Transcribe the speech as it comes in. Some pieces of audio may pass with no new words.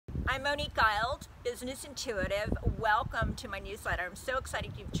I'm Moniqueguild, Business Intuitive. Welcome to my newsletter. I'm so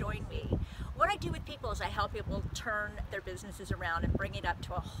excited you've joined me. What I do with people is I help people turn their businesses around and bring it up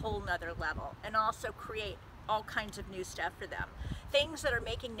to a whole nother level, and also create all kinds of new stuff for them. Things that are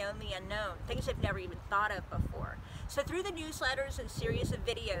making known the unknown, things they've never even thought of before. So through the newsletters and series of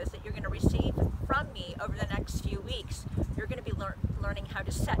videos that you're going to receive from me over the next few weeks, you're going to be learning how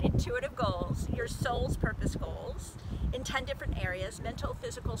to set intuitive goals, your soul's purpose goals, in 10 different areas: mental,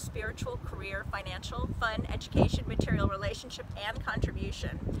 physical, spiritual, career, financial, fun, education, material, relationship, and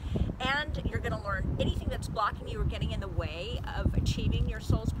contribution. And you're going to learn anything that's blocking you or getting in the way of achieving your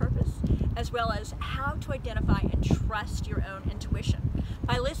soul's purpose, as well as how to identify and trust your own intuition.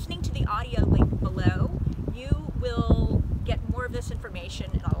 By listening to the audio link below, you will get more of this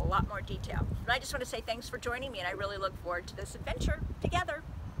information in a lot more detail. But I just want to say thanks for joining me, and I really look forward to this adventure together.